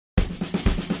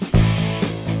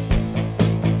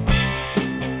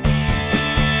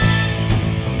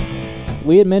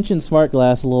we had mentioned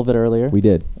SmartGlass a little bit earlier. We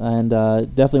did. And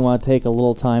definitely want to take a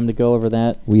little time to go over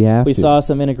that. We saw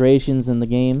some integrations in the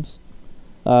games,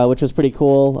 which was pretty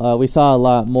cool. We saw a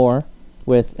lot more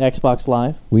with Xbox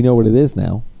Live. We know what it is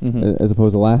now, as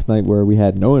opposed to last night where we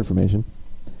had no information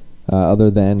other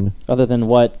than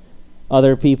what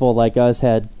other people like us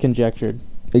had conjectured.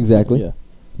 Exactly. Yeah.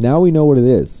 Now we know what it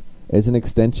is. It's an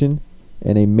extension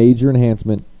and a major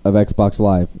enhancement of Xbox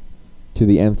Live to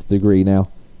the nth degree. Now,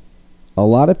 a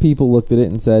lot of people looked at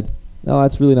it and said, "No,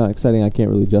 that's really not exciting. I can't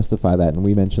really justify that." And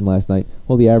we mentioned last night,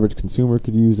 well, the average consumer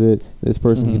could use it. This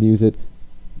person could use it.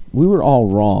 We were all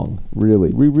wrong,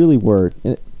 really. We really were.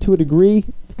 And to a degree,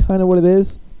 it's kind of what it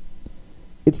is.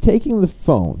 It's taking the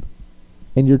phone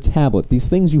and your tablet, these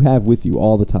things you have with you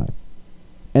all the time,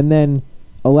 and then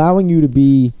allowing you to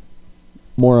be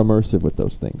more immersive with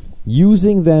those things,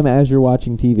 using them as you're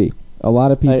watching TV. A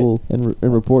lot of people in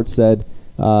reports said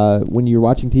when you're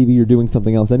watching TV, you're doing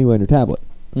something else anyway on your tablet.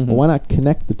 Well, why not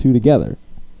connect the two together?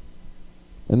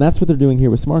 And that's what they're doing here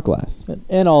with SmartGlass.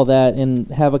 And all that, and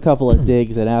have a couple of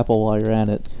digs at Apple while you're at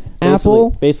it.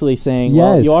 Basically saying, yes,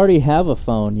 well, you already have a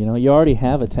phone, you already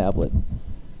have a tablet.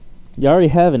 You already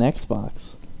have an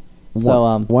Xbox.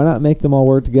 So why not make them all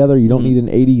work together? You don't need an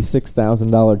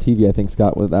 $86,000 TV. I think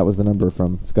that was the number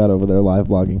from Scott over there live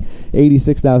blogging.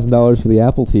 $86,000 for the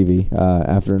Apple TV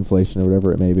after inflation or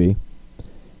whatever it may be.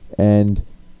 And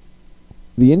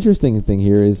the interesting thing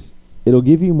here is it'll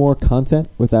give you more content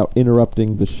without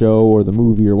interrupting the show or the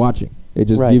movie you're watching. It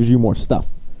just gives you more stuff.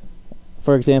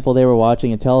 For example, they were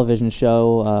watching a television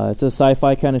show. It's a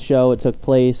sci-fi kind of show. It took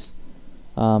place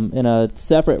in a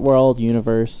separate world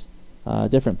universe.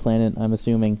 Different planet, I'm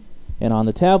assuming. And on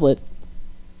the tablet,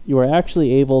 you were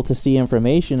actually able to see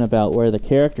information about where the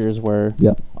characters were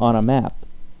on a map.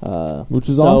 Which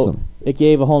is awesome. It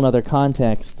gave a whole other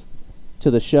context to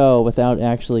the show without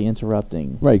actually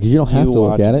interrupting. Right, because you don't have to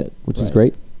look at it, which is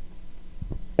great.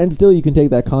 And still, you can take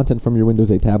that content from your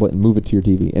Windows 8 tablet and move it to your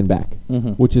TV and back,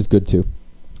 which is good too.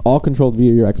 All controlled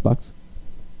via your Xbox.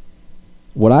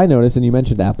 What I noticed, and you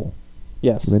mentioned Apple.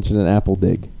 Yes. You mentioned an Apple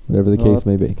dig, whatever the case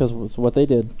may be. Because it's what they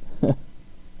did.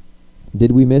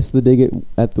 Did we miss the dig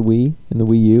at the Wii and the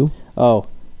Wii U? Oh,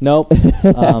 nope.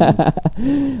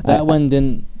 That one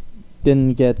didn't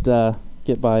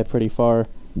get by pretty far.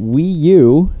 Wii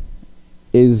U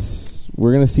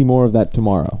we're going to see more of that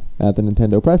tomorrow at the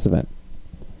Nintendo Press event.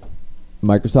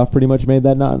 Microsoft pretty much made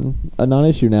that a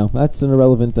non-issue now. That's an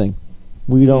irrelevant thing.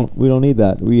 We don't need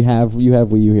that. You have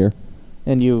Wii U here.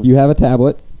 And you have a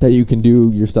tablet that you can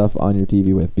do your stuff on your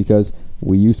TV with, because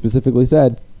Wii U specifically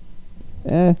said,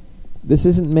 this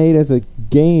isn't made as a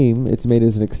game, it's made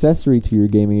as an accessory to your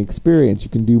gaming experience. You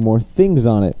can do more things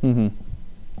on it.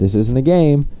 This isn't a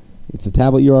game, it's a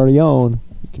tablet you already own.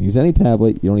 You can use any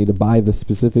tablet, you don't need to buy the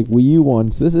specific Wii U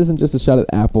one. So this isn't just a shot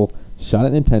at Apple, shot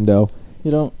at Nintendo.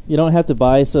 You don't have to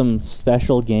buy some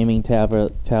special gaming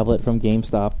tablet from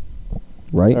GameStop.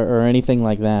 Right. Or anything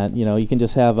like that. You can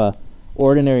just have a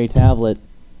ordinary tablet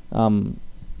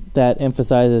that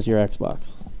emphasizes your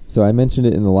Xbox. So I mentioned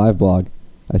it in the live blog.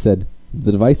 I said,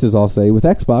 the devices all say, with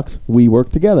Xbox, we work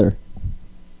together.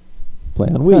 Play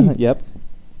on Wii. Yep.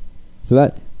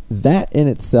 So that in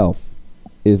itself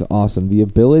is awesome. The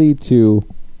ability to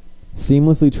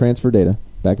seamlessly transfer data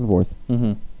back and forth,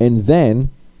 and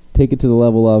then take it to the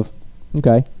level of,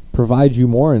 provide you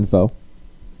more info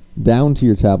down to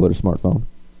your tablet or smartphone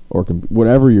or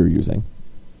whatever you're using.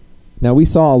 Now, we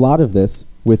saw a lot of this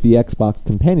with the Xbox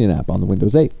Companion app on the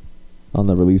Windows 8, on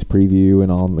the release preview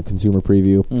and on the consumer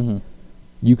preview.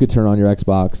 You could turn on your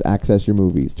Xbox, access your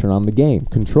movies, turn on the game,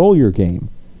 control your game.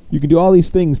 You could do all these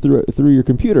things through your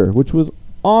computer, which was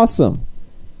awesome.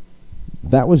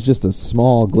 That was just a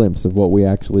small glimpse of what we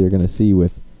actually are going to see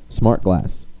with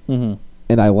SmartGlass.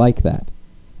 And I like that.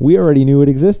 We already knew it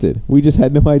existed. We just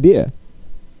had no idea.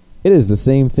 It is the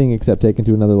same thing except taken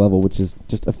to another level, which is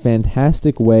just a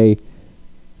fantastic way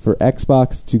for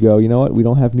Xbox to go, you know what, we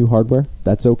don't have new hardware.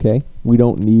 That's okay. We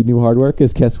don't need new hardware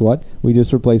because guess what? We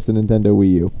just replaced the Nintendo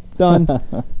Wii U. Done.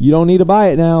 You don't need to buy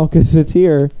it now because it's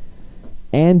here.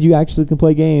 And you actually can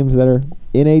play games that are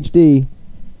in HD.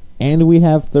 And we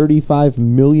have 35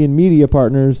 million media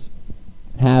partners.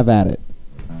 Have at it.